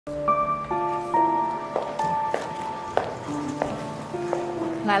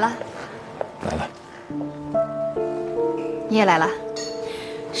来了。来了。你也来了？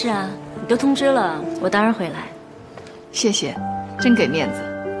是啊，你都通知了，我当然会来。谢谢，真给面子。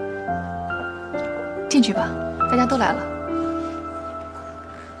进去吧，大家都来了。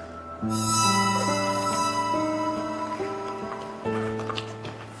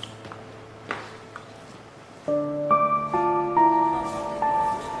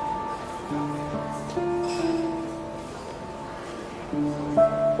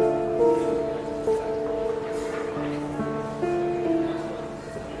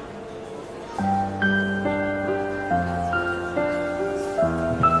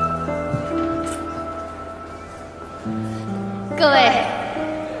各位，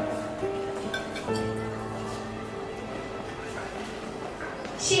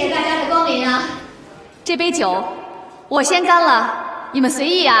谢谢大家的光临啊！这杯酒我先干了，你们随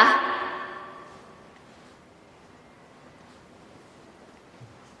意啊。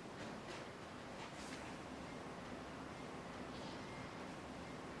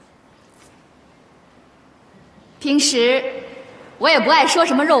平时我也不爱说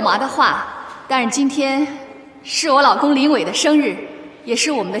什么肉麻的话，但是今天是我老公林伟的生日，也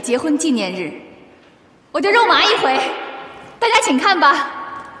是我们的结婚纪念日，我就肉麻一回，大家请看吧。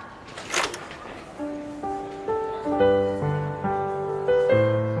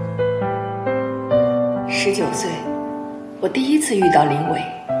19岁，我第一次遇到林伟，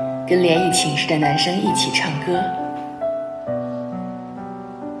跟联谊寝室的男生一起唱歌。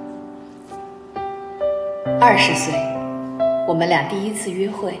20岁，我们俩第一次约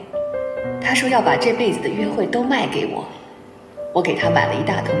会。他说要把这辈子的约会都卖给我，我给他买了一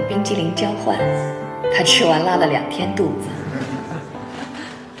大桶冰激凌交换，他吃完拉了2天肚子。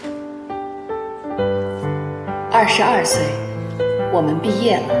22岁，我们毕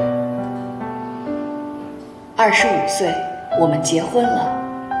业了。25岁，我们结婚了，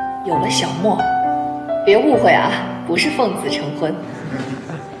有了小莫。别误会啊，不是奉子成婚。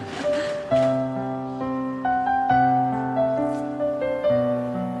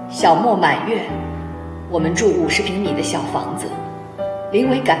小莫满月，我们住50平米的小房子，林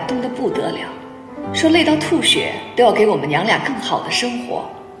伟感动得不得了，说累到吐血都要给我们娘俩更好的生活，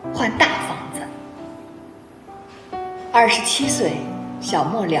换大房子。27岁，小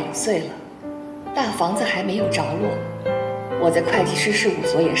莫2岁了，大房子还没有着落，我在会计师事务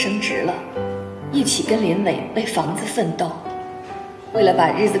所也升职了，一起跟林伟为房子奋斗。为了把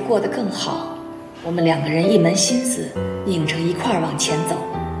日子过得更好，我们2个人一门心思拧着一块儿往前走。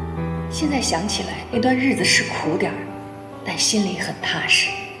现在想起来，那段日子是苦点儿，但心里很踏实。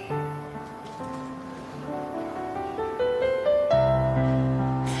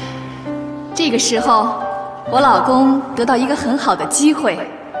这个时候，我老公得到一个很好的机会。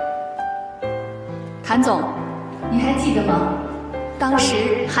韩总，你还记得吗？当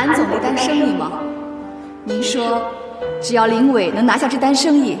时韩总那单生意吗？您说，只要林伟能拿下这单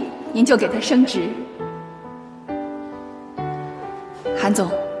生意，您就给他升职。韩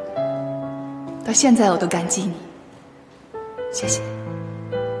总。到现在我都感激你，谢谢。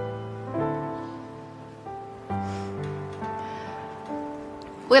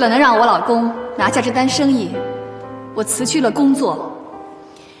为了能让我老公拿下这单生意，我辞去了工作，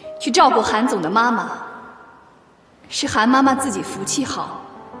去照顾韩总的妈妈。是韩妈妈自己福气好，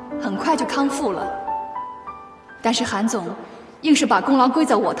很快就康复了。但是韩总硬是把功劳归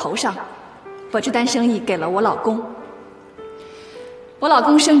在我头上，把这单生意给了我老公。我老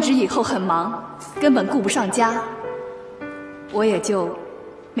公升职以后很忙，根本顾不上家，我也就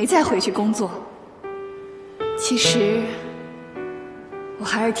没再回去工作。其实我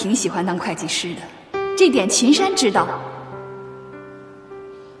还是挺喜欢当会计师的，这点秦山知道，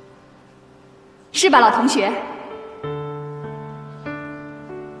是吧，老同学？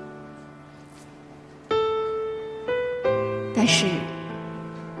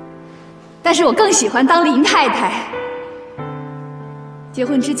但是我更喜欢当林太太。结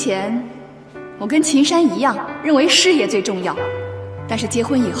婚之前，我跟秦山一样，认为事业最重要。但是结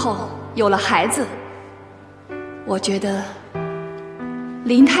婚以后，有了孩子，我觉得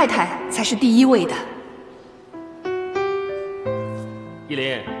林太太才是第一位的。依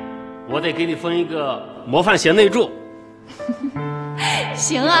林，我得给你封一个模范贤内助。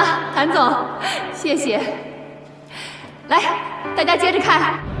行啊，谭总，谢谢。来，大家接着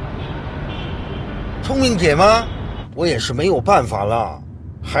看。聪明姐吗？我也是没有办法了，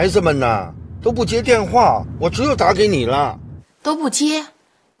孩子们呐都不接电话，我只有打给你了。都不接，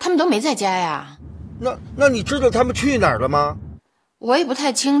他们都没在家呀。那你知道他们去哪儿了吗？我也不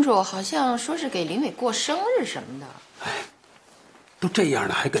太清楚，好像说是给林伟过生日什么的。哎，都这样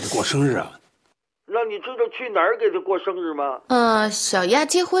了还给他过生日啊？那那你知道去哪儿给他过生日吗？小丫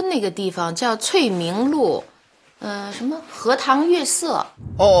结婚那个地方叫翠明路，什么荷塘月色。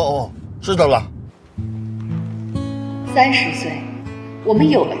哦，知道了。30岁，我们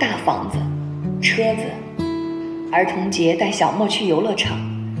有了大房子、车子。儿童节带小莫去游乐场，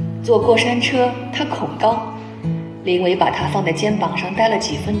坐过山车，他恐高。林伟把他放在肩膀上待了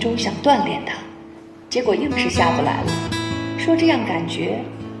几分钟，想锻炼他，结果硬是下不来了，说这样感觉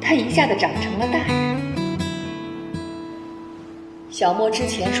他一下子长成了大人。小莫之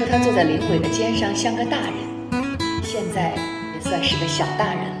前说他坐在林伟的肩上像个大人，现在也算是个小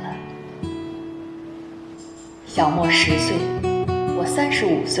大人了。小莫10岁，我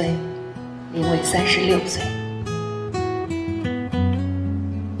35岁，林伟36岁。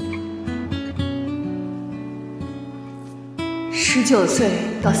19岁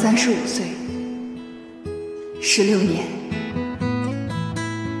到35岁，16年，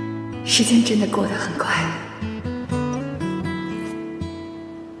时间真的过得很快。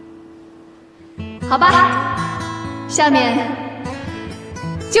好吧，下面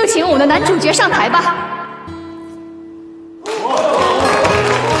就请我们的男主角上台吧。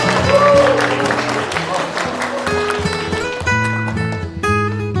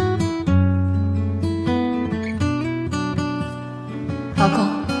老公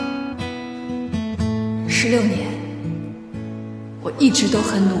，16年，我一直都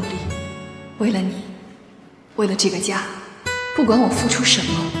很努力，为了你，为了这个家，不管我付出什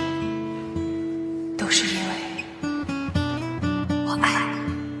么，都是因为我爱你。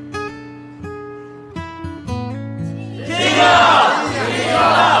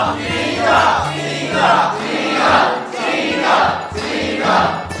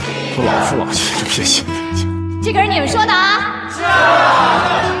说老夫老妻就别信别信。这可是你们说的啊！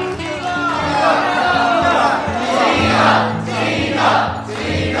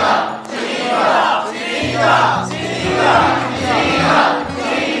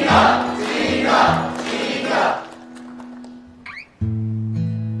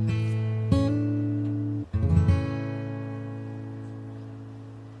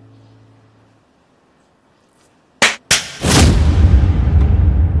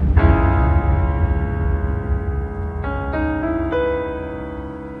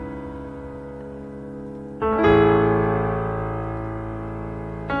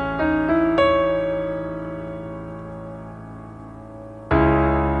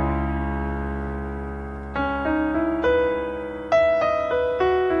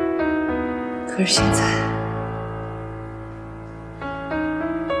可是现在，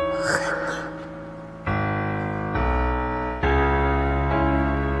我恨你。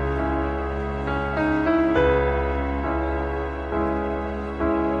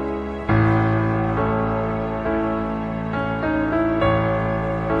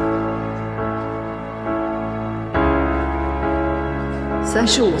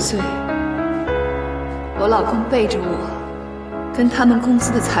35岁，我老公背着我，跟他们公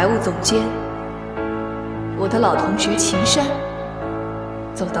司的财务总监。我的老同学秦山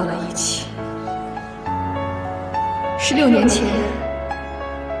走到了一起。16年前，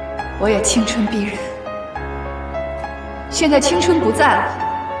我也青春逼人，现在青春不在了，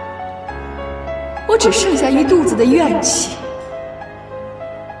我只剩下一肚子的怨气。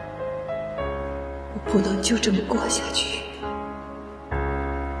我不能就这么过下去。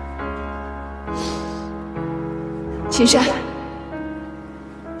秦山，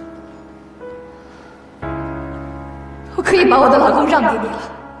我可以把我的老公让给你了。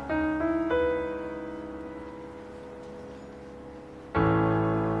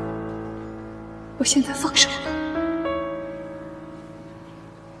我现在放手了。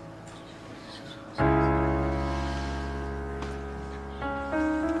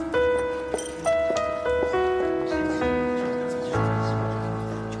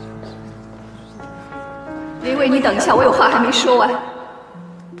林伟，你等一下，我有话还没说完。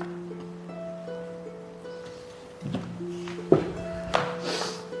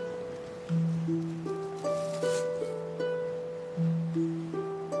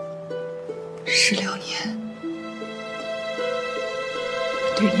16年，我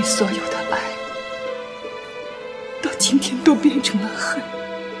对你所有的爱，到今天都变成了恨。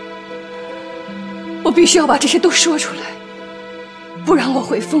我必须要把这些都说出来，不然我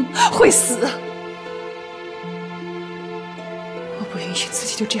会疯，会死。我不允许自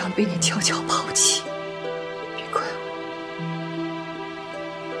己就这样被你悄悄抛弃，别怪我，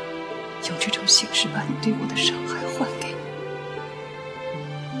用这种形式把你对我的伤害还给你。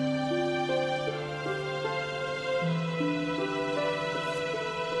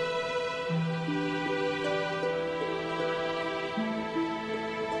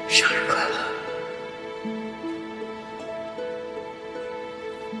生日快乐！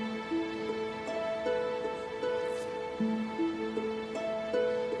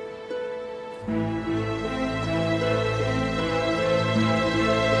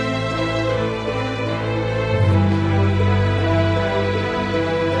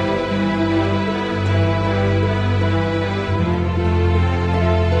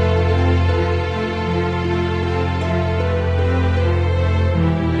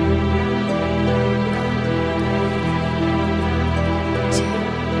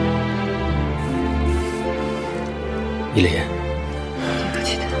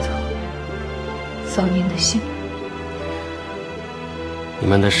心。你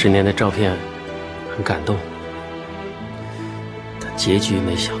们的10年的照片很感动，但结局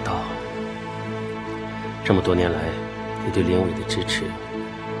没想到。这么多年来，你对林伟的支持，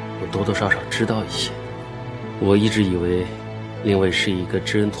我多多少少知道一些。我一直以为林伟是一个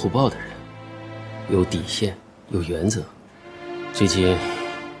知恩图报的人，有底线，有原则。最近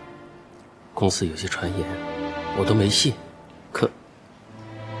公司有些传言，我都没信。可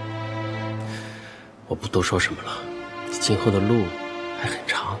我不多说什么了，今后的路还很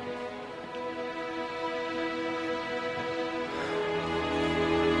长。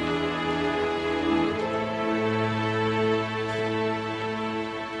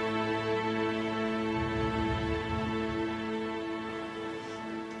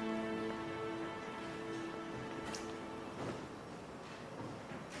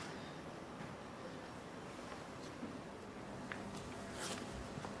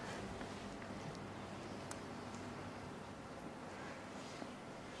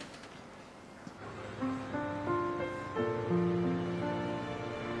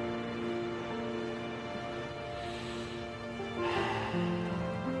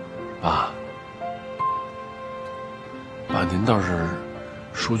爸，您倒是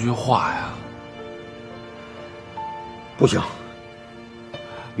说句话呀！不行，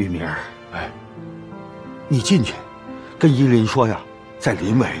玉明，哎，你进去，跟依林说呀，在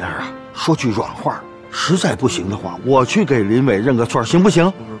林伟那儿啊说句软话，实在不行的话，我去给林伟认个错，行不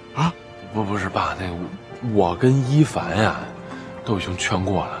行？啊？不是爸，那个我跟一凡呀，都已经劝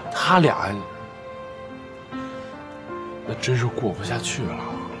过了，他俩那真是过不下去了。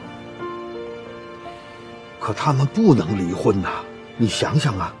可他们不能离婚呐！你想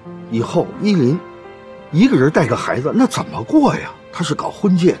想啊，以后依林一个人带个孩子，那怎么过呀？他是搞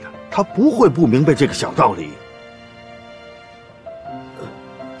婚介的，他不会不明白这个小道理。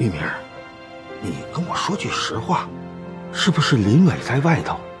玉明，你跟我说句实话，是不是林伟在外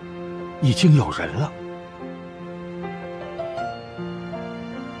头已经有人了？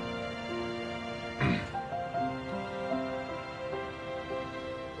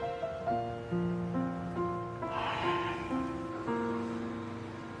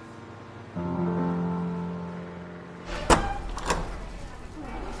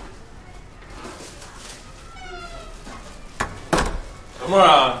小沫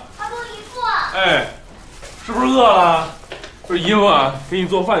啊，阿公姨父，哎，是不是饿了？这姨夫啊，给你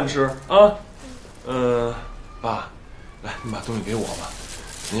做饭吃啊。爸，来，你把东西给我吧。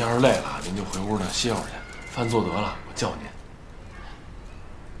您要是累了，您就回屋呢歇会儿去。饭做得了，我叫您。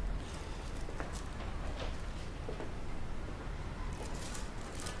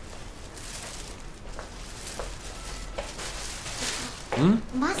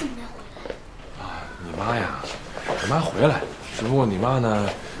我妈怎么没回来？啊，你妈呀，我妈回来，只不过你妈呢，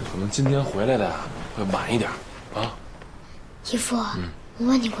可能今天回来的会晚一点啊。姨父，我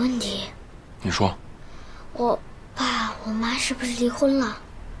问你个问题，你说，我爸我妈是不是离婚了？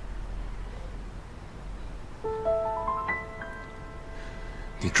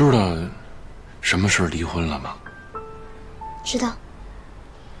你知道什么是离婚了吗？知道，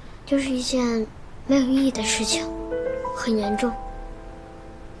就是一件没有意义的事情，很严重。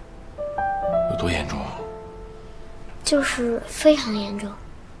有多严重？就是非常严重。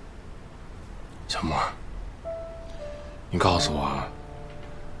小沫，你告诉我，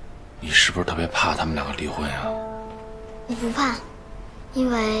你是不是特别怕他们两个离婚呀？我不怕，因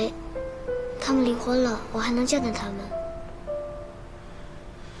为他们离婚了，我还能见到他们。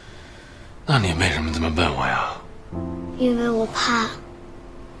那你为什么这么问我呀？因为我怕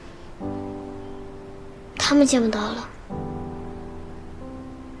他们见不到了。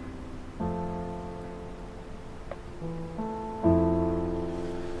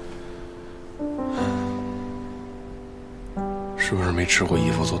是不是没吃过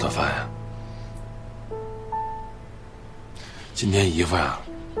姨夫做的饭呀？今天姨夫呀，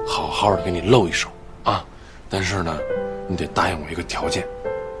好好的给你露一手啊！但是呢，你得答应我一个条件。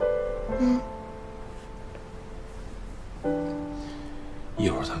一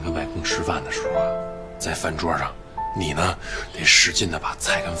会儿咱跟外公吃饭的时候啊，在饭桌上，你呢得使劲的把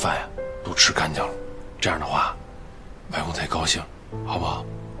菜跟饭呀都吃干净了，这样的话，外公才高兴，好不好？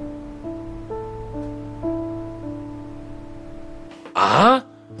啊，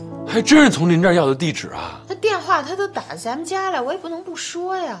还真是从您这儿要的地址啊！他电话他都打咱们家来，我也不能不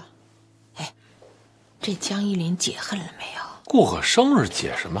说呀。哎，这江依林解恨了没有？过个生日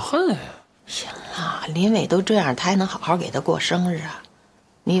解什么恨呀？行了，林伟都这样，他还能好好给他过生日啊？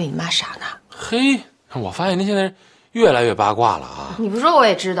你以为你妈傻呢？嘿，我发现您现在越来越八卦了啊！你不说我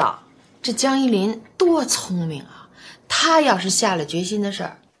也知道，这江依林多聪明啊！她要是下了决心的事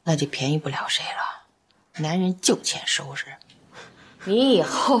儿，那就便宜不了谁了。男人就欠收拾。你以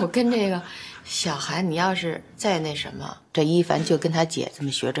后跟这个小韩，你要是再那什么，这一凡就跟他姐这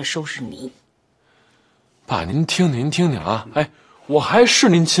么学着收拾你。爸，您听听啊！哎，我还是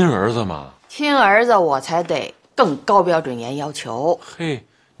您亲儿子吗？亲儿子我才得更高标准严要求。嘿，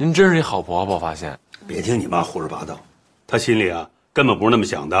您真是一好婆婆，发现。别听你妈胡说八道，她心里啊根本不是那么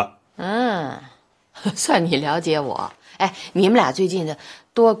想的。算你了解我。哎，你们俩最近的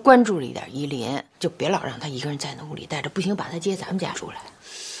多关注了一点依林，就别老让她一个人在那屋里待着，不行把她接咱们家住来。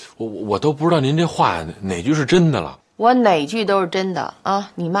我都不知道您这话哪句是真的了。我哪句都是真的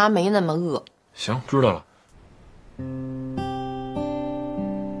啊！你妈没那么恶。行，知道了。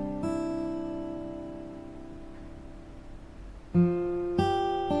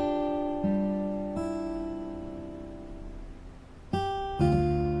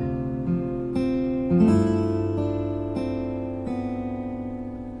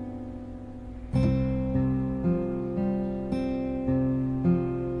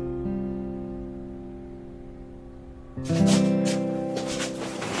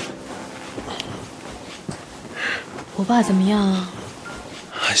我爸怎么样啊？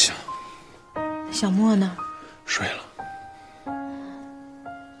还行。小莫呢？睡了。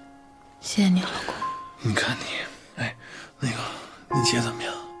谢谢你，老公。你看你，哎，那个，你姐怎么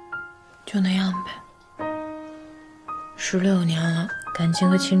样？就那样呗。16年了，感情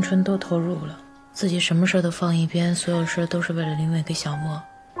和青春都投入了，自己什么事都放一边，所有事都是为了林伟给小莫，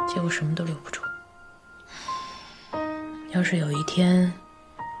结果什么都留不住。要是有一天，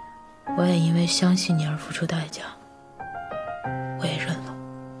我也因为相信你而付出代价，我也认了。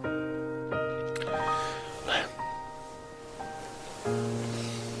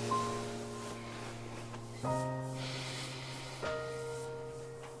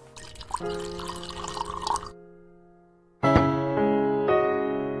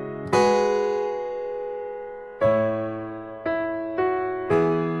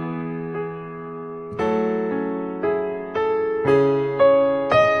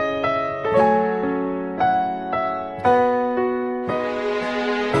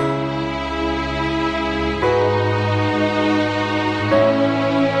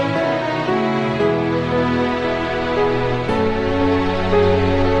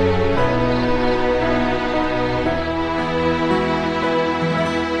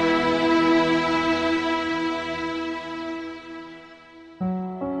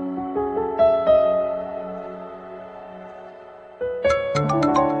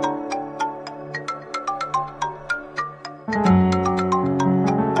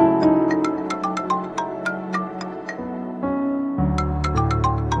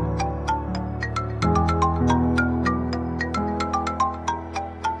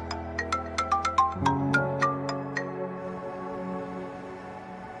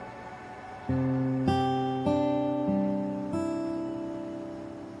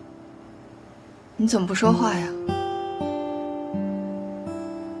你怎么不说话呀？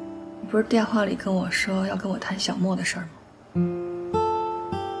你不是电话里跟我说要跟我谈小莫的事儿吗？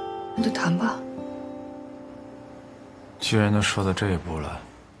那就谈吧。既然都说到这一步了，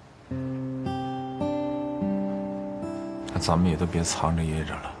那咱们也都别藏着掖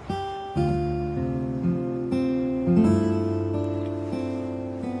着了。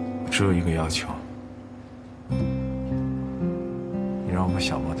我只有一个要求，你让我把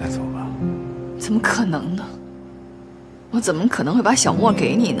小莫带走吧。怎么可能呢？我怎么可能会把小莫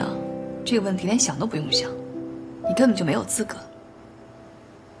给你呢？这个问题连想都不用想，你根本就没有资格。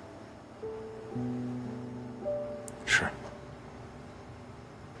是，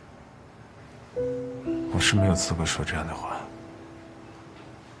我是没有资格说这样的话。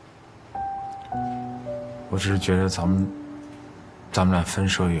我只是觉得咱们俩分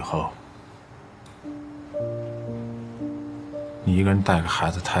手以后，你一个人带个孩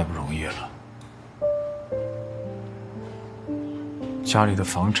子太不容易了。家里的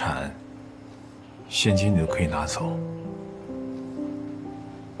房产、现金你都可以拿走，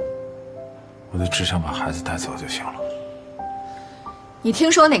我就只想把孩子带走就行了。你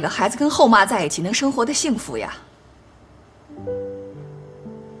听说哪个孩子跟后妈在一起能生活的幸福呀？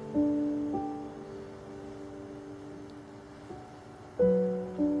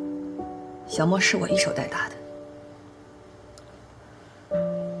小莫是我一手带大的，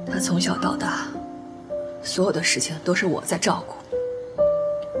他从小到大，所有的事情都是我在照顾。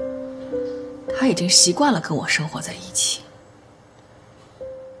他已经习惯了跟我生活在一起，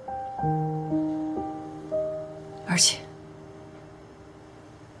而且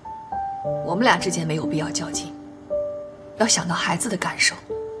我们俩之间没有必要较劲，要想到孩子的感受。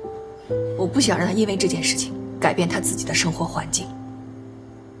我不想让他因为这件事情改变他自己的生活环境。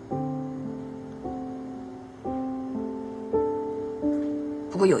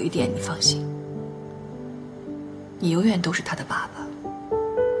过有一点你放心，你永远都是他的爸爸，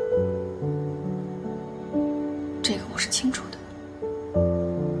这个我是清楚的。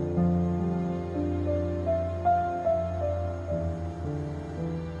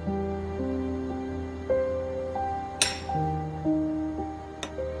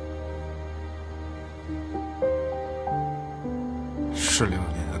16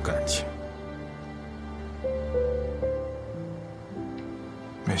年的感情，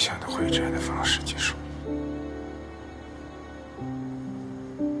没想到会以这样的方式结束。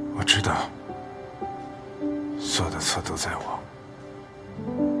我知道，所有的错都在我，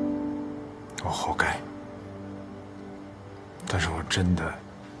我活该。但是我真的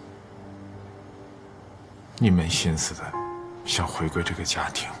一门心思的想回归这个家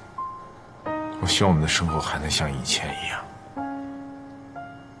庭。我希望我们的生活还能像以前一样。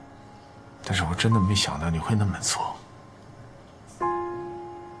但是我真的没想到你会那么做。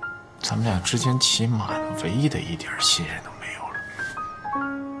咱们俩之间起码的唯一的一点信任都没有了。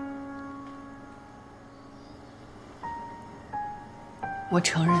我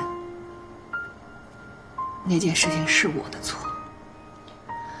承认，那件事情是我的错，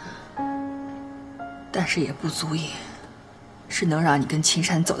但是也不足以是能让你跟秦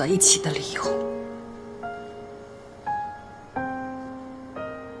山走到一起的理由。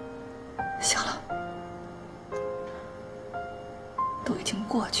行了，都已经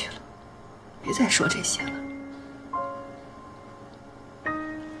过去了，别再说这些了。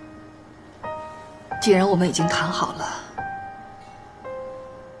既然我们已经谈好了，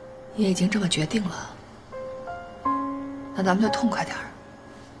也已经这么决定了，那咱们就痛快点儿，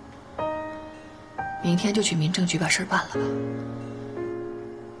明天就去民政局把事儿办了吧。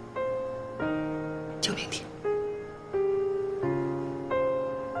就明天。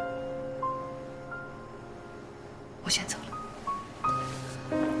我先走了。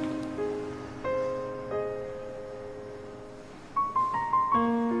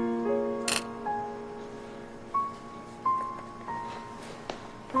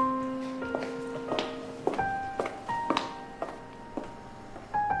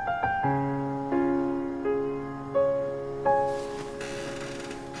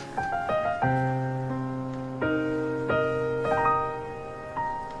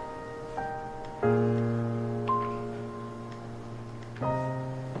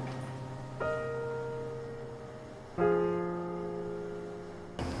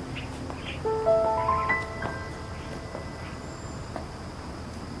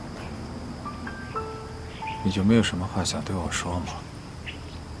你就没有什么话想对我说吗？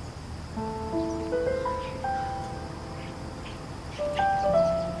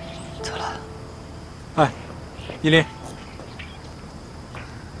走了。哎，依林，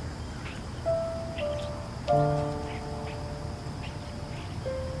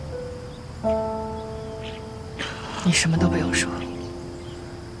你什么都不用说，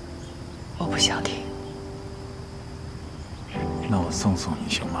我不想听。那我送送你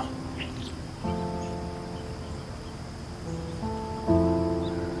行吗？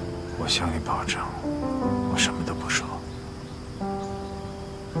我向你保证，我什么都不说。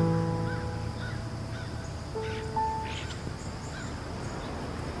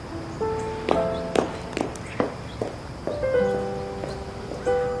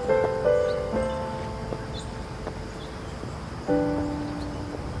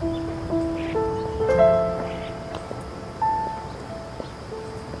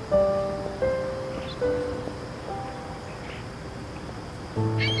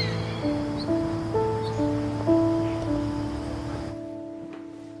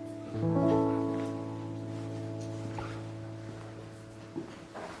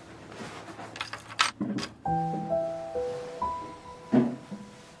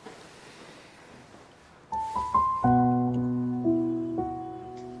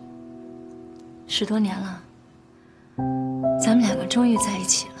10多年了，咱们两个终于在一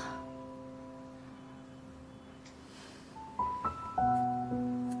起了。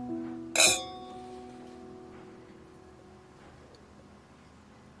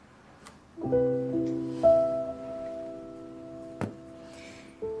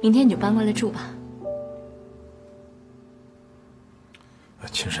明天你就搬过来住吧。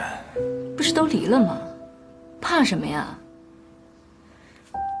青山，不是都离了吗？怕什么呀？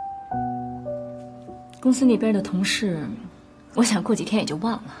公司那边的同事，我想过几天也就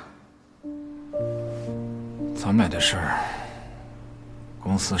忘了。咱们俩的事儿，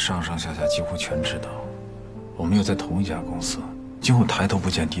公司上上下下几乎全知道。我们又在同一家公司，今后抬头不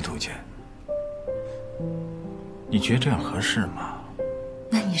见低头见。你觉得这样合适吗？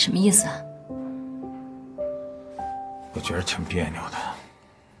那你什么意思啊？我觉得挺别扭的。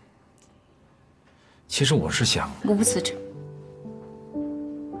其实我是想，我不辞职。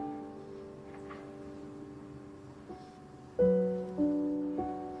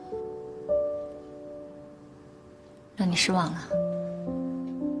让你失望了。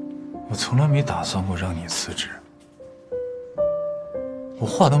我从来没打算过让你辞职。我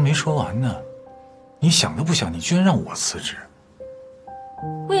话都没说完呢，你想都不想，你居然让我辞职。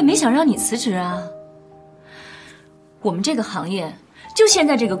我也没想让你辞职啊。我们这个行业就现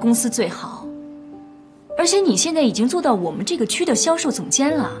在这个公司最好，而且你现在已经做到我们这个区的销售总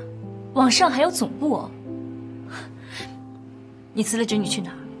监了，网上还有总部。你辞了职，你去哪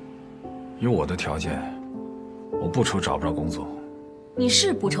儿？有我的条件，我不愁找不着工作。你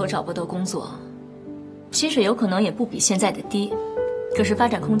是不愁找不到工作，薪水有可能也不比现在的低，可是发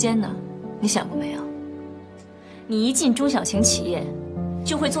展空间呢？你想过没有？你一进中小型企业，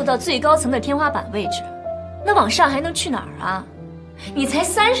就会做到最高层的天花板位置，那往上还能去哪儿啊？你才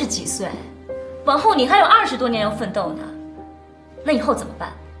30几岁，往后你还有20多年要奋斗呢，那以后怎么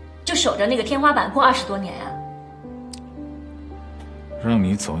办？就守着那个天花板过20多年啊？让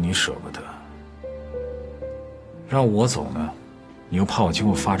你走你舍不得，让我走呢，你又怕我今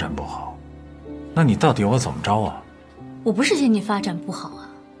后发展不好，那你到底要我怎么着啊？我不是嫌你发展不好啊，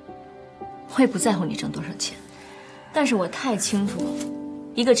我也不在乎你挣多少钱，但是我太清楚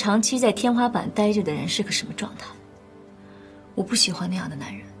一个长期在天花板待着的人是个什么状态。我不喜欢那样的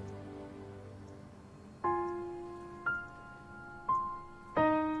男人。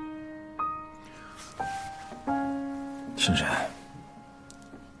深深，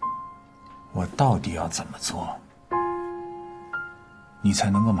我到底要怎么做，你才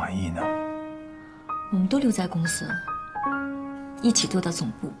能够满意呢？我们都留在公司，一起做到总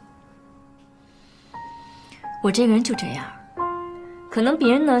部。我这个人就这样，可能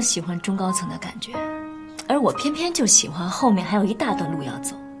别人呢喜欢中高层的感觉，而我偏偏就喜欢后面还有一大段路要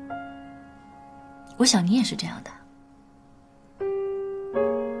走。我想你也是这样的。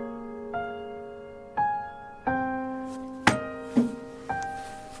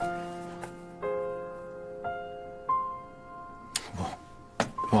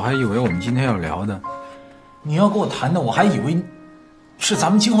我还以为我们今天要聊的，你要跟我谈的，我还以为是咱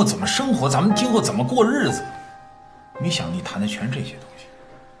们今后怎么生活，咱们今后怎么过日子，没想你谈的全是这些东西。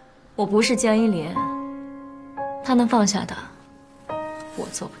我不是江一莲，他能放下的，我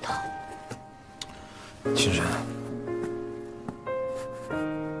做不到。青山，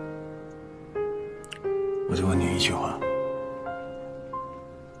我就问你一句话，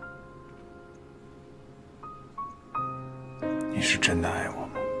你是真的爱我吗？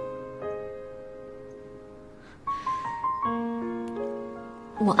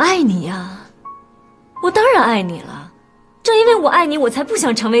我爱你呀，我当然爱你了。正因为我爱你，我才不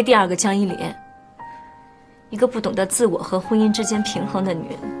想成为第二个江一莲，一个不懂得自我和婚姻之间平衡的女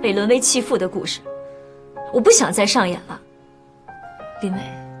人，被沦为弃妇的故事，我不想再上演了。林伟，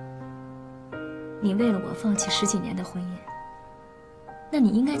你为了我放弃10几年的婚姻，那你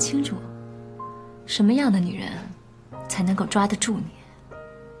应该清楚，什么样的女人才能够抓得住你。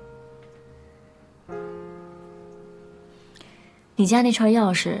你家那串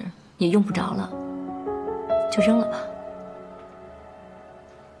钥匙也用不着了，就扔了吧。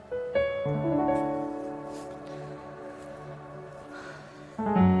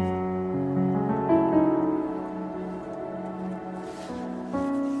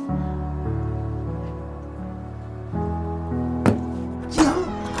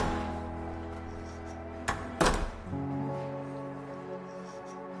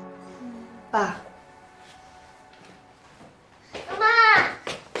爸。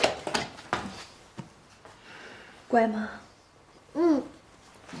乖吗？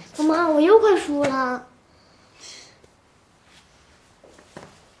妈妈，我又快输了。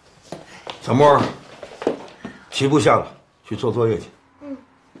小莫，棋不下了，去做作业去。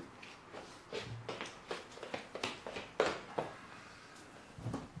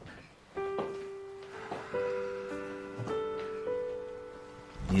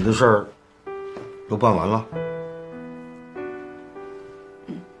你的事儿都办完了？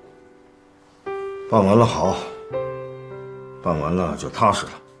办完了好，办完了就踏实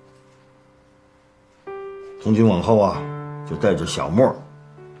了。从今往后啊，就带着小莫，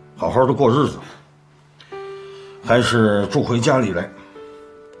好好的过日子。还是住回家里来，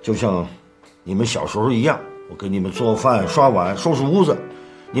就像你们小时候一样，我给你们做饭、刷碗、收拾屋子。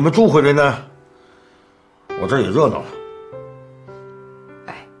你们住回来呢，我这儿也热闹了。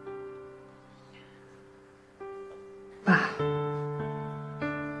爸，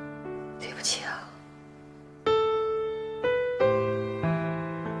对不起啊。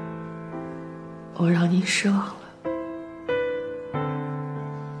我让您失望了。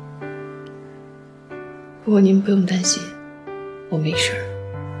不过您不用担心，我没事儿。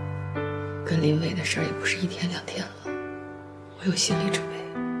跟林伟的事儿也不是1天2天了，我有心理准备。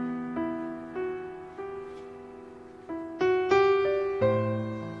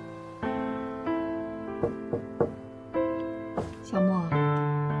小莫，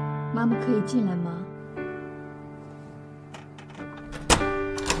妈妈可以进来吗？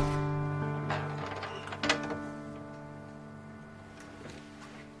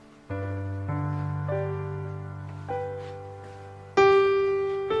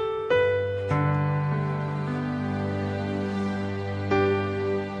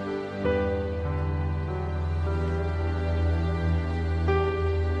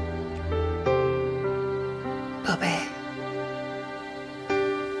宝贝，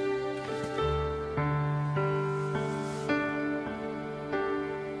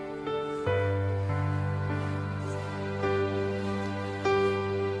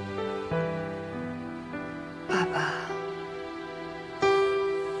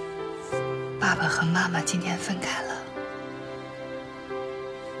爸爸和妈妈今天分开了，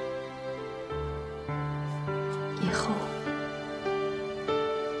以后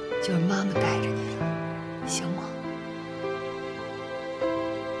就是妈妈带着你了，行吗？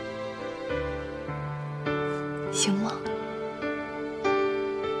行吗？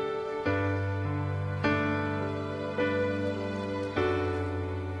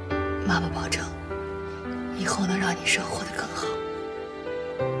妈妈保证，以后能让你生活得更好。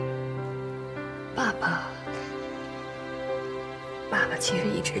爸爸其实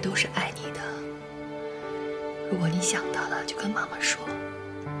一直都是爱你的。如果你想到了，就跟妈妈说，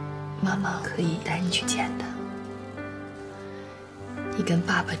妈妈可以带你去见他。你跟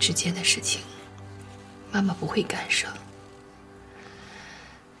爸爸之间的事情，妈妈不会干涉，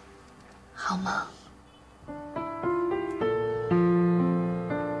好吗？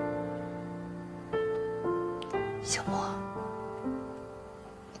小莫，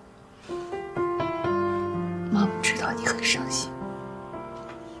妈妈知道你很伤心，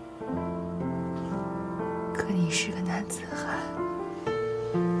可你是个男子汉，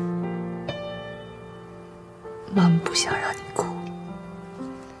妈妈不想让你哭。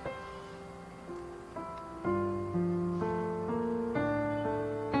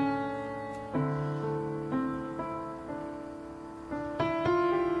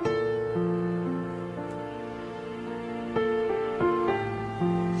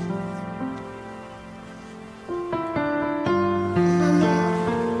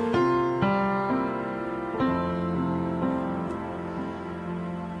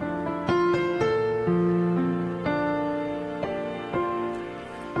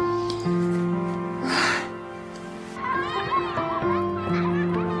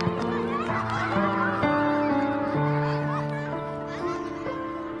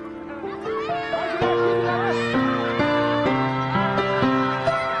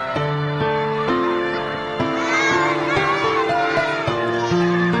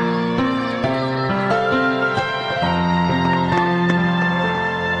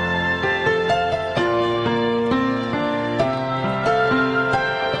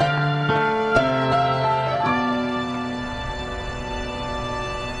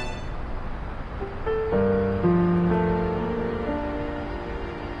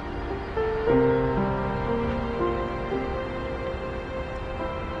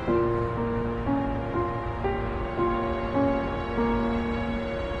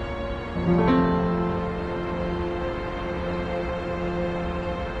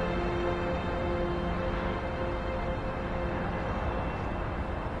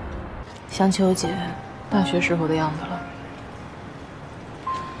想起我姐大学时候的样子了。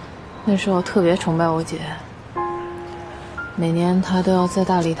那时候我特别崇拜我姐，每年她都要在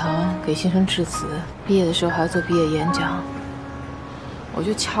大礼堂给新生致辞，毕业的时候还要做毕业演讲。我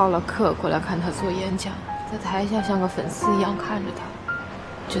就翘了课过来看她做演讲，在台下像个粉丝一样看着她，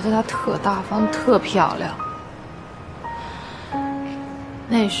觉得她特大方、特漂亮。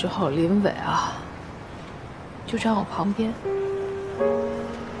那时候林伟啊，就站我旁边。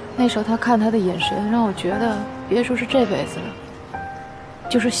那时候他看他的眼神，让我觉得别说是这辈子了，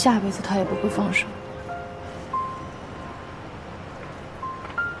就是下辈子他也不会放手。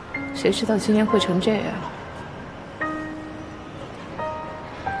谁知道今天会成这样？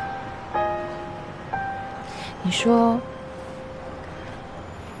你说，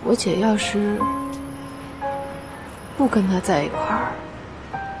我姐要是不跟他在一块儿，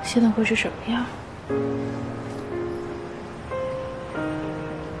现在会是什么样？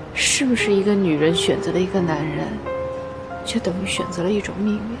是不是一个女人选择了一个男人，却等于选择了一种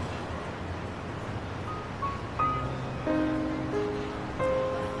命运？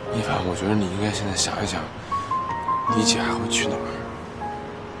一凡，我觉得你应该现在想一想，你姐还会去哪儿？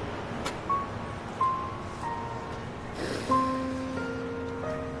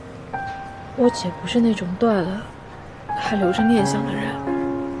我姐不是那种断了还留着念想的人，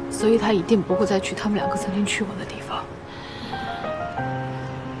所以她一定不会再去他们两个曾经去过的地方。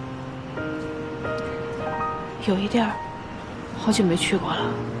有一地儿，好久没去过了。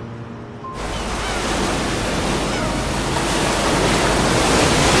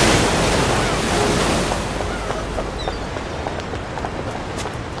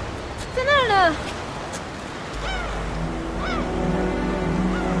在那儿呢。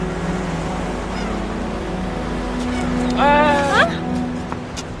哎，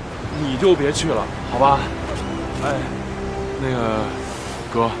你就别去了，好吧？哎，那个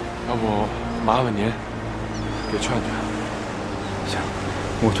哥，要不麻烦您给劝劝。行，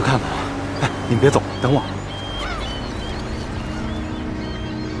我去看看啊。哎，你们别走，等我。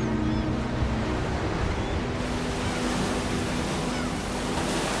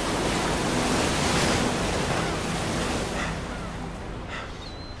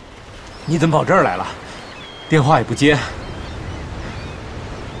你怎么跑这儿来了？电话也不接。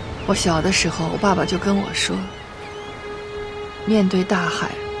我小的时候，我爸爸就跟我说，面对大海，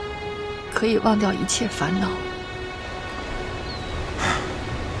可以忘掉一切烦恼。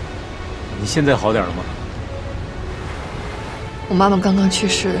你现在好点了吗？我妈妈刚刚去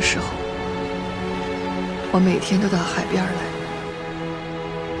世的时候，我每天都到海边来，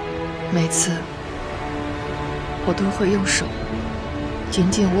每次我都会用手紧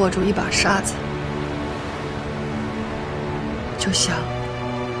紧握住一把沙子，就想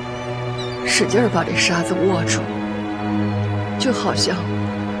使劲把这沙子握住，就好像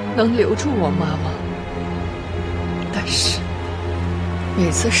能留住我妈妈。但是每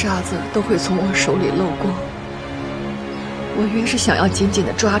次沙子都会从我手里漏过，我越是想要紧紧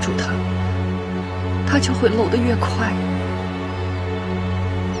地抓住它，它就会漏得越快。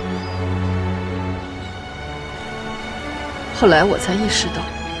后来我才意识到，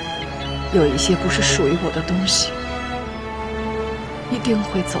有一些不是属于我的东西，一定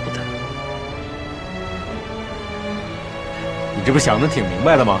会走的。你这不想得挺明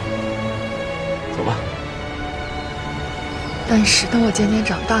白了吗？走吧。但是等我渐渐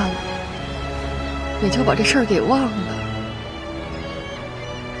长大了，也就把这事儿给忘了。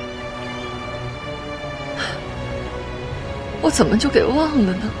我怎么就给忘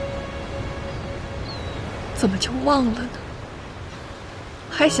了呢？怎么就忘了呢？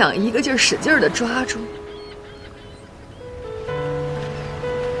还想一个劲儿使劲地抓住。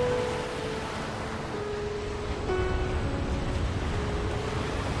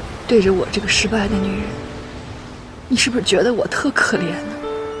对着我这个失败的女人，你是不是觉得我特可怜呢？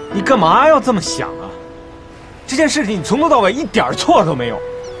你干嘛要这么想啊？这件事情你从头到尾一点错都没有，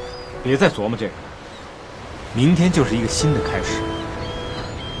别再琢磨这个了。明天就是一个新的开始。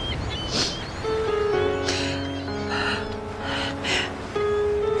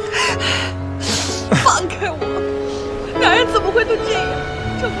放开我！男人怎么会都这样？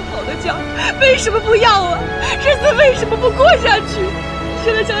这么好的家，为什么不要啊？日子为什么不过下去？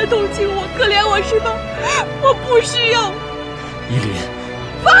现在想来同情我、可怜我是吧？我不需要。依林，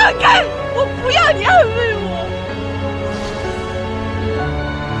放开！我不要你安慰我。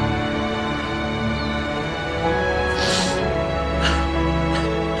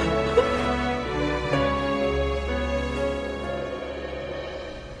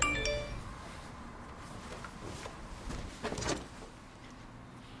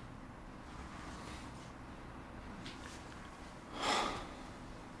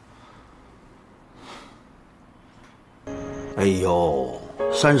哎呦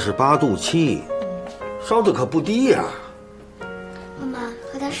，38度7，烧的可不低呀。妈妈，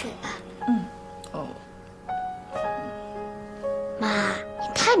喝点水吧。哦。妈，你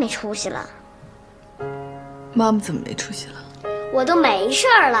太没出息了。妈妈怎么没出息了？我都没事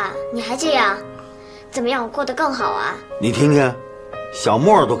儿了，你还这样，怎么样？我过得更好啊？你听听，小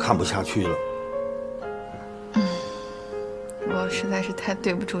莫都看不下去了。我实在是太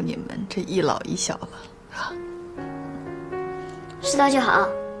对不住你们这一老一小了啊。知道就好。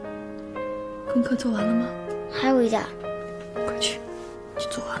功课做完了吗？还有一点。快去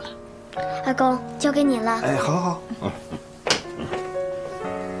做完了。阿公，交给你了。哎，好好。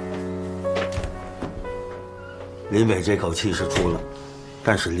林伟这口气是出了，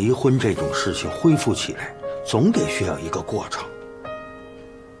但是离婚这种事情恢复起来，总得需要一个过程。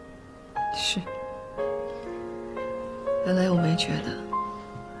是。原来我没觉得，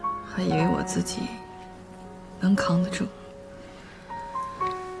还以为我自己能扛得住。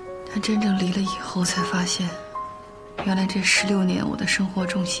但真正离了以后，才发现原来这16年我的生活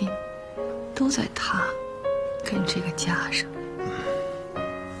重心都在他跟这个家上。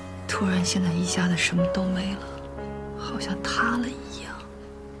突然现在一下子什么都没了，好像塌了一样。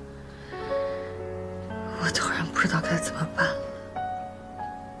我突然不知道该怎么办了。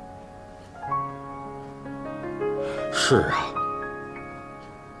是啊。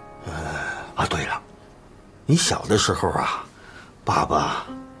对了，你小的时候啊，爸爸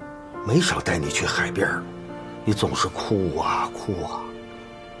没少带你去海边，你总是哭啊哭啊，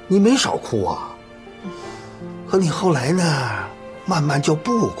你没少哭啊。可你后来呢，慢慢就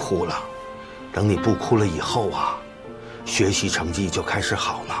不哭了。等你不哭了以后啊，学习成绩就开始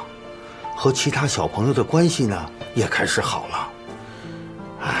好了，和其他小朋友的关系呢也开始好了。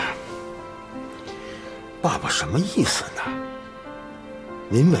爸爸什么意思呢？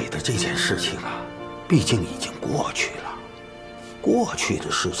林伟的这件事情啊，毕竟已经过去了，过去的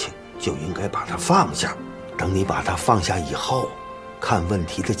事情就应该把它放下。等你把它放下以后，看问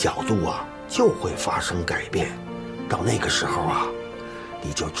题的角度啊，就会发生改变。到那个时候啊，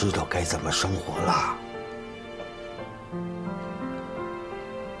你就知道该怎么生活了。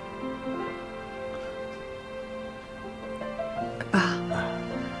爸，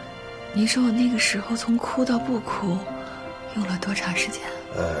您说我那个时候从哭到不哭，用了多长时间？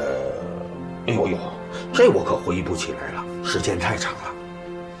哎呦，这我可回忆不起来了，时间太长了。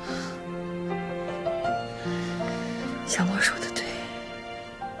小莫说的对，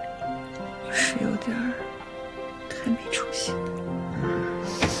我是有点太没出息了。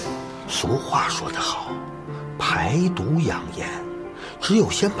俗话说得好，排毒养颜，只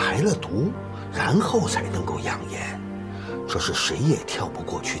有先排了毒，然后才能够养颜，这是谁也跳不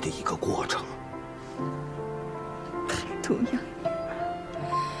过去的一个过程。排毒养颜。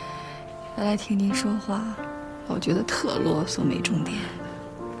原来听您说话，我觉得特啰嗦没重点，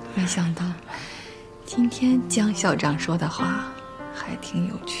没想到今天江校长说的话还挺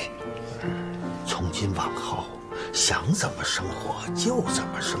有趣。从今往后，想怎么生活就怎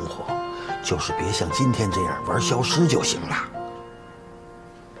么生活，就是别像今天这样玩消失就行了。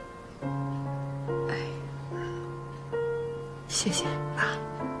谢谢爸。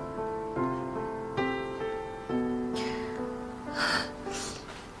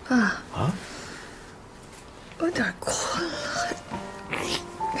爸啊，我有点困了，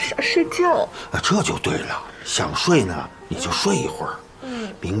还想睡觉。这就对了，想睡呢你就睡一会儿。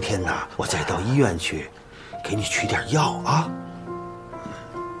明天呢，我再到医院去，给你取点药啊。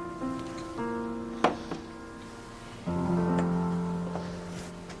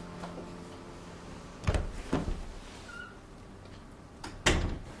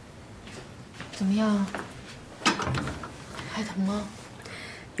怎么样？还疼吗？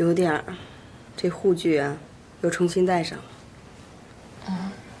有点儿，这护具啊，又重新戴上了。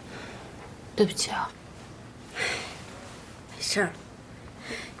对不起啊。没事儿，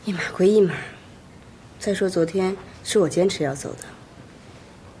一码归一码。再说昨天是我坚持要走的，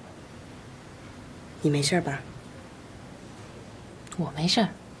你没事吧？我没事儿。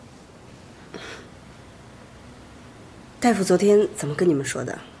大夫昨天怎么跟你们说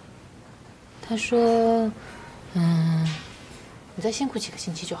的？他说，你再辛苦几个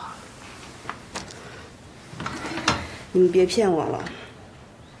星期就好了。你们别骗我了。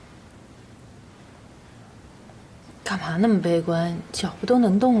干嘛那么悲观？脚不都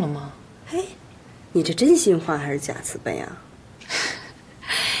能动了吗？嘿，你这真心话还是假慈悲啊？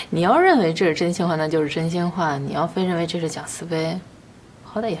你要认为这是真心话，那就是真心话；你要非认为这是假慈悲，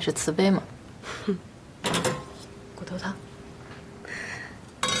好歹也是慈悲嘛。哼，骨头汤。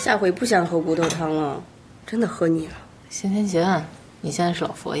下回不想喝骨头汤了，真的喝腻了。行，你现在是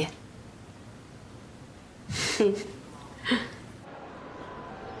老佛爷。哼。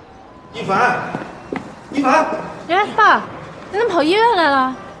一凡，哎，爸，你怎么跑医院来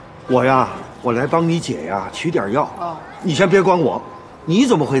了？我来帮你姐呀取点药。你先别管我，你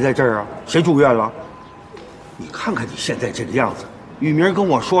怎么会在这儿啊？谁住院了？你看看你现在这个样子。雨明跟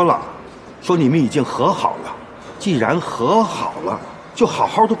我说了，说你们已经和好了。既然和好了，就好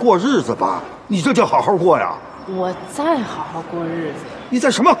好的过日子吧。你这叫好好过呀？我再好好过日子。你在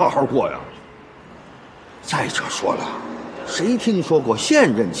什么好好过呀？再者说了，谁听说过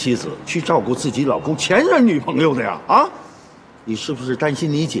现任妻子去照顾自己老公前任女朋友的呀？啊，你是不是担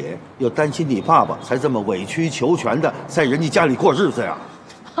心你姐，又担心你爸爸，才这么委曲求全的在人家家里过日子呀？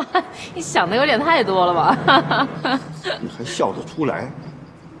你想的有点太多了吧？你还笑得出来？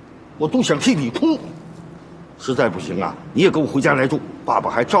我都想替你哭。实在不行啊，你也跟我回家来住，爸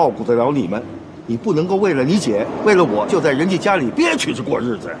爸还照顾得了你们。你不能够为了你姐，为了我，就在人家家里憋屈着过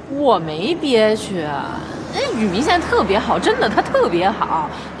日子呀。我没憋屈，雨明现在特别好，真的，他特别好。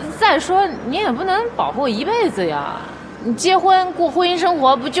再说你也不能保护我一辈子呀。你结婚过婚姻生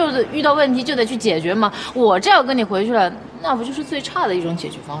活，不就是遇到问题就得去解决吗？我这要跟你回去了，那不就是最差的一种解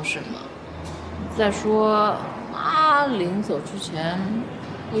决方式吗？再说，妈临走之前，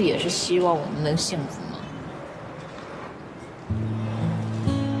不也是希望我们能幸福吗？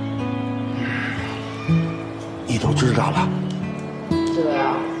你都知道了？对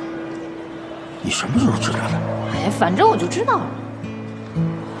啊。你什么时候知道的？哎，反正我就知道了。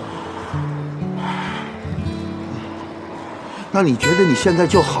那你觉得你现在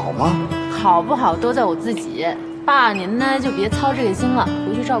就好吗？好不好都在我自己。爸，您呢就别操这个心了，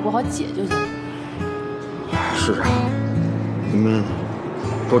回去照顾好姐就行。是啊，你们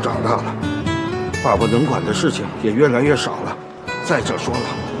都长大了，爸爸能管的事情也越来越少了。再者说了，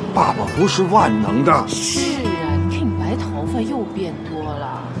爸爸不是万能的。是啊，你看你白头发又变多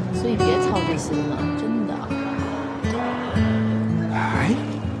了，所以别操这心了，真的。哎，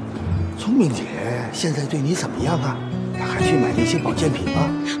聪明姐现在对你怎么样啊？还去买那些保健品吗？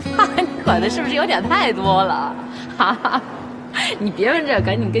你管的是不是有点太多了？哈哈，你别问这，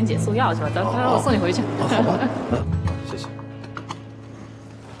赶紧跟姐送药去吧，等会儿我送你回去。好吧，谢谢。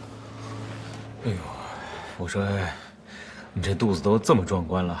哎呦，我说，你这肚子都这么壮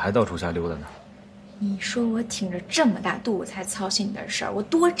观了，还到处瞎溜达呢？你说我挺着这么大肚子才操心你的事儿，我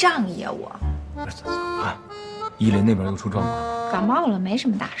多仗义啊我！怎么了？依林那边又出状况了？感冒了，没什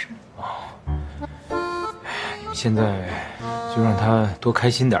么大事。哦。现在就让他多开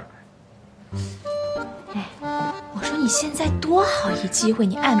心点儿。哎，我说你现在多好一机会，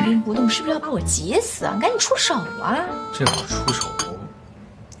你按兵不动，是不是要把我急死啊？赶紧出手啊！这会儿出手，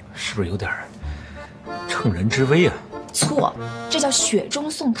是不是有点乘人之危啊？错，这叫雪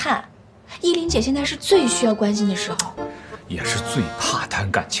中送炭。依林姐现在是最需要关心的时候，也是最怕谈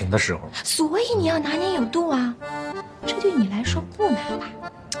感情的时候。所以你要拿捏有度啊，这对你来说不难吧？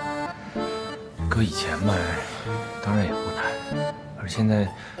搁以前嘛，当然也不难，而现在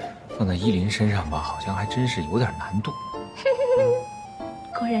放在依林身上吧，好像还真是有点难度。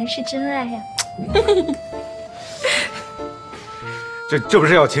果然是真爱呀！这不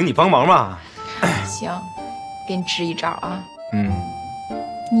是要请你帮忙吗？行，给你支一招啊。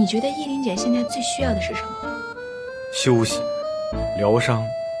你觉得依林姐现在最需要的是什么？休息、疗伤。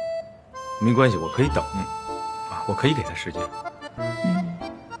没关系，我可以等，我可以给她时间。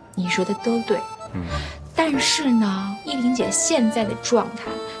你说的都对。但是呢，依林姐现在的状态，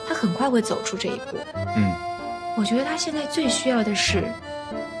她很快会走出这一步。我觉得她现在最需要的是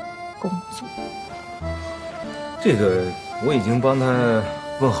工作。这个我已经帮她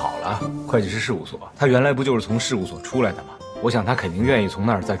问好了，会计师事务所。她原来不就是从事务所出来的吗？我想她肯定愿意从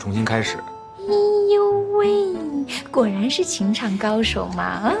那儿再重新开始。哎呦喂，果然是情场高手嘛！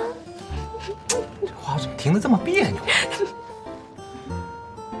啊，这话怎么听得这么别扭？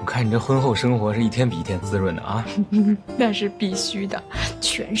我看你这婚后生活是一天比一天滋润的啊！那是必须的，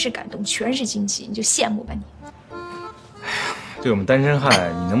全是感动，全是惊喜，你就羡慕吧你。哎呀，对我们单身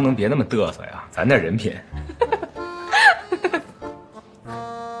汉，你能不能别那么嘚瑟呀？咱点人品。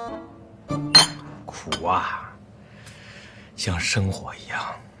苦啊，像生活一样。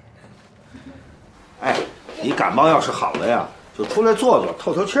哎，你感冒要是好了呀，就出来坐坐，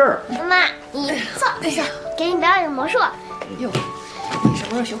透透气儿。妈妈，你坐一下，给你表演魔术。哟，你什么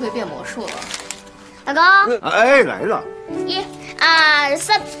时候学会变魔术了？老公，哎，来了，1、2、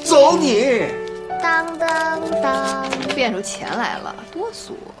3，走你！当当当，变出钱来了，多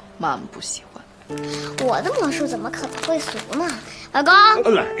俗，妈妈不喜欢。我的魔术怎么可能会俗呢？老公，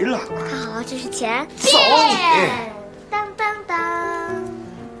来了，看好，这是钱，走你！当当当，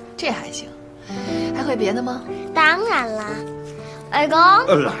这还行，还会别的吗？当然啦，老公，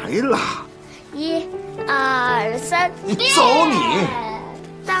来了，1、2、3，走你！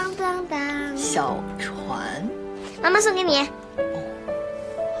当当当，小船，妈妈送给你。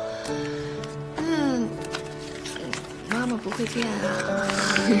妈妈不会变啊。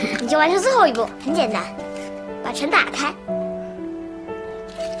你就完成最后一步，很简单，把船打开。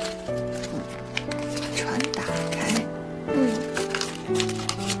船打开。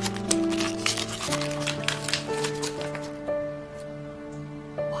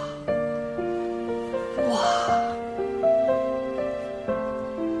哇，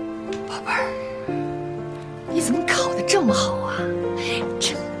宝贝儿，你怎么考得这么好啊？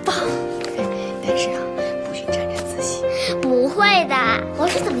真棒！但是啊，不许沾沾自喜。不会的，魔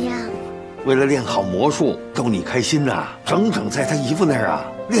术怎么样？为了练好魔术，逗你开心呐，整整在他姨父那儿啊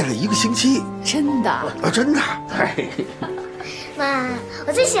练了1个星期。真的？真的。哎，妈，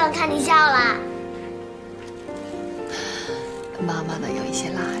我最喜欢看你笑了。妈妈呢有一些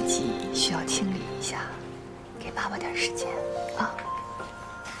垃圾需要清理一下，给爸爸点时间啊。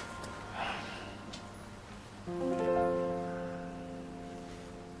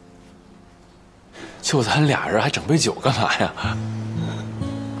就咱俩人还整杯酒干嘛呀？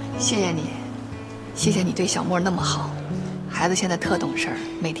谢谢你，谢谢你对小莫那么好。孩子现在特懂事儿，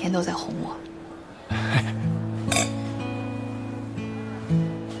每天都在哄我。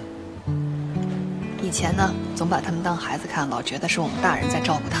以前呢，总把他们当孩子看，老觉得是我们大人在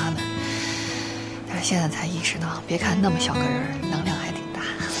照顾他们。但是现在才意识到，别看那么小个人，能量还挺大。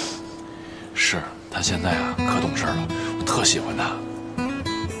是他现在啊，可懂事了，我特喜欢他。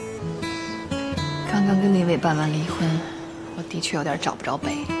刚刚跟那位办完离婚，我的确有点找不着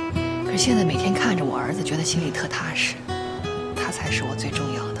北。可是现在每天看着我儿子，觉得心里特踏实。他才是我最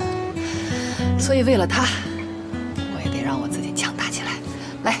重要的。所以为了他，我也得让我自己强大起来。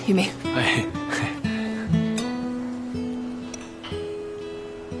来，玉明。哎。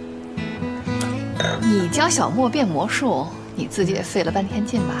你教小莫变魔术，你自己也费了半天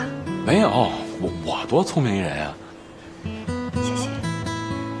劲吧？没有，我多聪明一人啊！谢谢。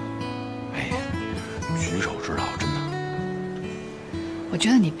哎，举手之劳，真的。我觉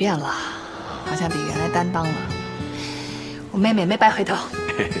得你变了，好像比原来担当了。我妹妹没白回头。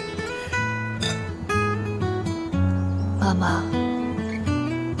妈妈，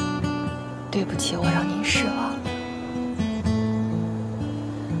对不起，我让您失望了。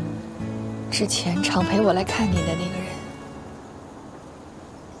之前常陪我来看你的那个人，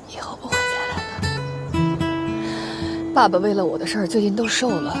以后不会再来了。爸爸为了我的事儿，最近都瘦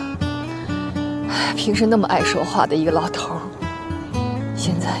了。平时那么爱说话的一个老头，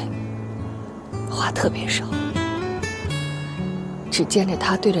现在话特别少，只见着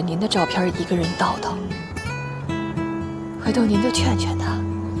他对着您的照片一个人叨叨。回头您就劝劝他，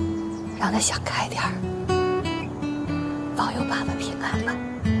让他想开点儿，保佑爸爸平安吧。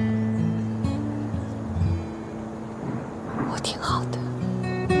我挺好的，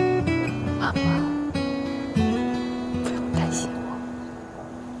妈妈，不用担心我。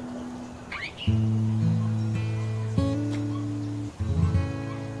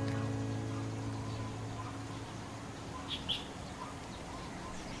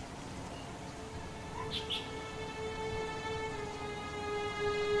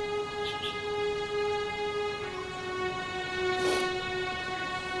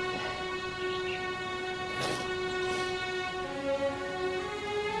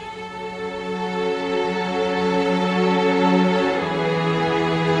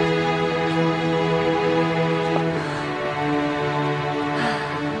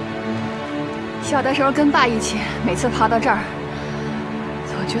小的时候跟爸一起，每次爬到这儿，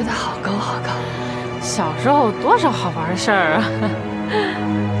总觉得好高好高。小时候多少好玩的事儿啊！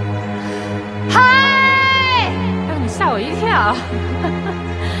嗨，让你吓我一跳！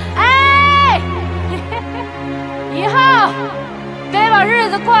哎，以后得把日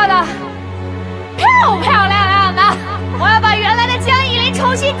子过得漂漂亮亮的。我要把原来的江一林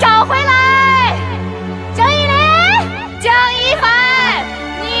重新找回来。江一林，江一凡，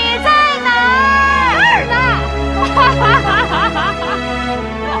你在哪儿呢？哈哈哈哈哈哈！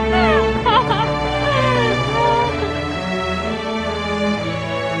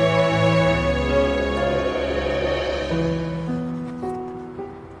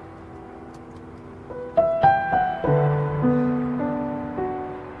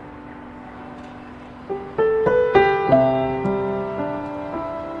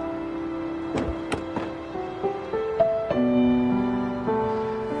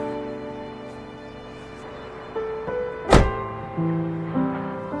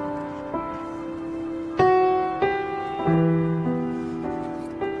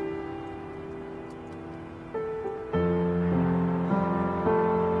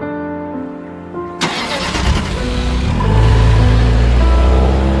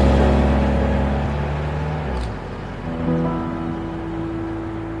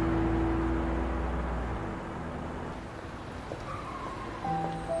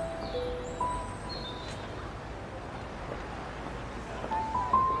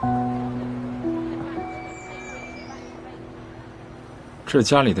这是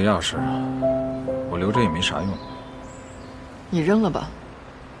家里的钥匙，我留着也没啥用。你扔了吧，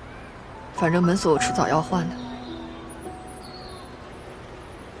反正门锁我迟早要换的。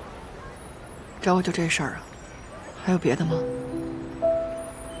找我就这事儿啊？还有别的吗？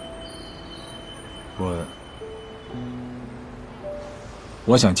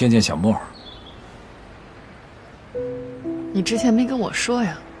我想见见小莫。你之前没跟我说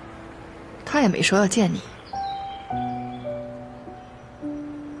呀，他也没说要见你。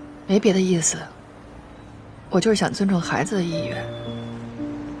没别的意思，我就是想尊重孩子的意愿。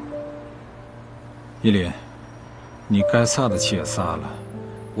依林，你该撒的气也撒了，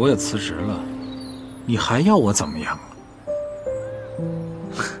我也辞职了，你还要我怎么样啊？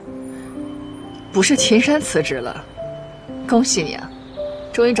不是秦山辞职了，恭喜你啊，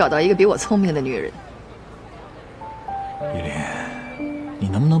终于找到一个比我聪明的女人。依林，你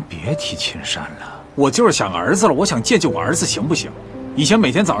能不能别提秦山了？我就是想儿子了，我想见见我儿子，行不行？以前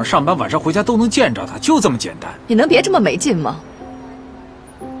每天早上上班，晚上回家都能见着他，就这么简单。你能别这么没劲吗？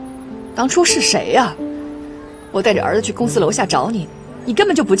当初是谁呀？我带着儿子去公司楼下找你，你根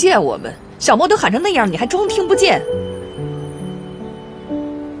本就不见我们。小莫都喊成那样，你还装听不见？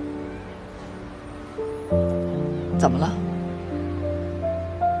怎么了？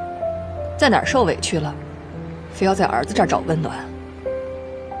在哪儿受委屈了？非要在儿子这儿找温暖？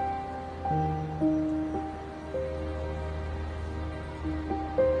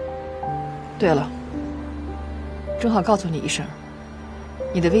对了，正好告诉你一声，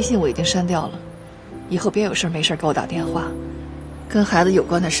你的微信我已经删掉了，以后别有事没事给我打电话，跟孩子有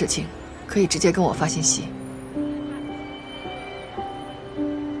关的事情可以直接跟我发信息。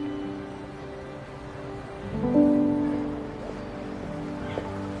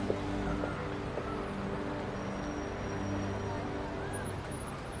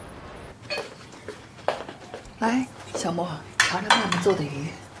来，小莫，尝尝妈妈做的鱼，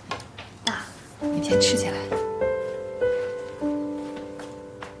爸，你先吃起来。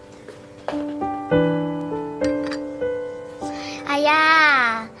哎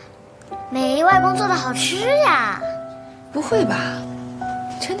呀，没外公做的好吃呀！不会吧？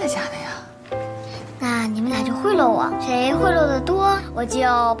真的假的呀？那你们俩就贿赂我，谁贿赂的多，我就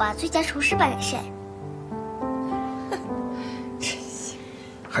把最佳厨师颁给谁。真行。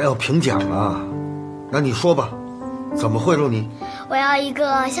还要评奖啊？那你说吧，怎么贿赂你？我要一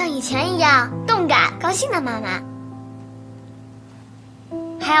个像以前一样动感、高兴的妈妈，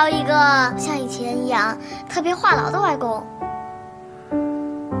还有一个像以前一样特别话痨的外公。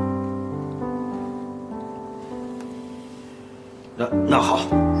那好，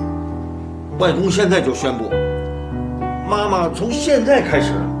外公现在就宣布，妈妈从现在开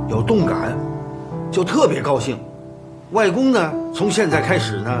始有动感，就特别高兴。外公呢，从现在开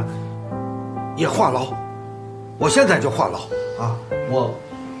始呢，也话痨。我现在就话痨啊！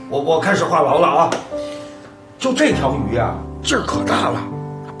我开始话痨了啊！就这条鱼啊，劲儿可大了，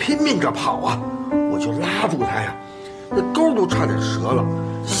拼命着跑啊，我就拉住它呀，那钩都差点折了，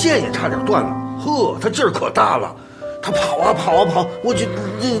线也差点断了。呵，它劲儿可大了，它跑啊跑啊跑，我就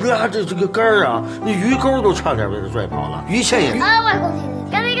拉着这个杆儿啊，那鱼钩都差点被它拽跑了，鱼线也……啊，外公，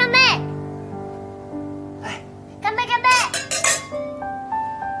干杯干杯！来，干杯干杯！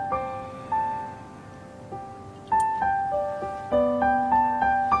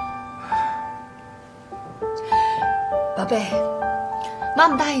宝贝，妈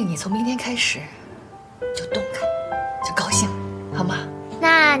妈答应你，从明天开始就动感，就高兴，好吗？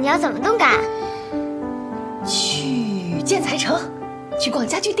那你要怎么动感？去建材城，去逛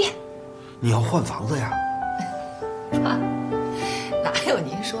家具店。你要换房子呀？爸，哪有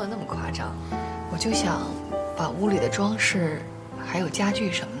您说的那么夸张？我就想把屋里的装饰还有家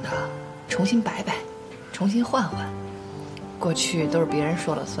具什么的重新摆摆，重新换换。过去都是别人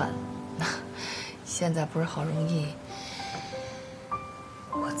说了算，现在不是好容易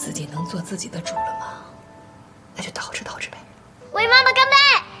我自己能做自己的主了吗？那就捯饬捯饬呗。为妈妈干杯！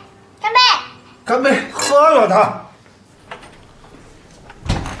干杯！干杯！喝了它。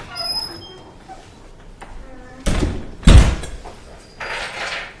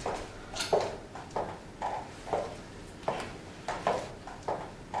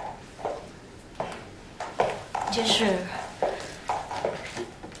这是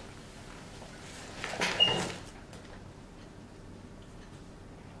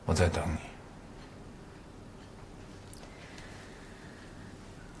我在等你。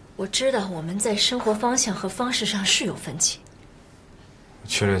我知道我们在生活方向和方式上是有分歧。我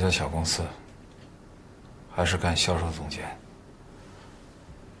去了一家小公司，还是干销售总监，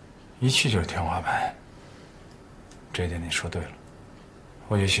一去就是天花板。这一点你说对了，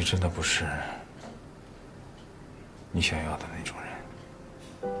我也许真的不是你想要的那种人。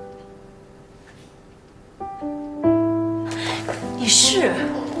你是，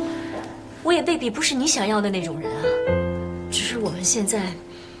我也未必不是你想要的那种人啊。只是我们现在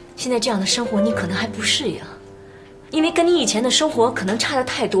这样的生活，你可能还不适应，因为跟你以前的生活可能差得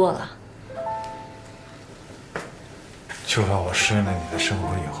太多了。就怕我适应了你的生活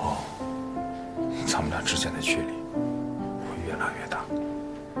以后，咱们俩之间的距离会越拉越大。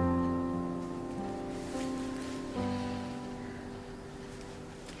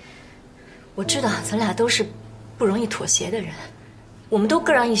我知道咱俩都是不容易妥协的人，我们都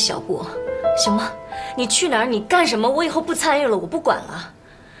各让一小步，行吗？你去哪儿，你干什么，我以后不参与了，我不管了。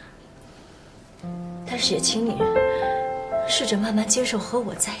是也请你试着慢慢接受和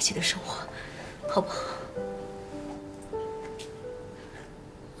我在一起的生活，好不好？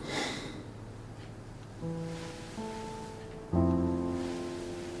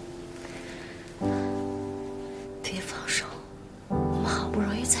别放手，我们好不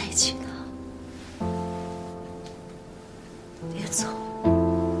容易在一起的，别走，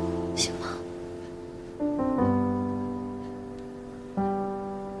行吗？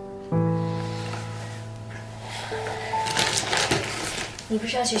你不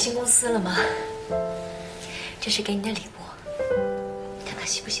是要去新公司了吗？这是给你的礼物，看看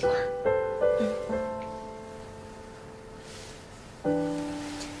喜不喜欢。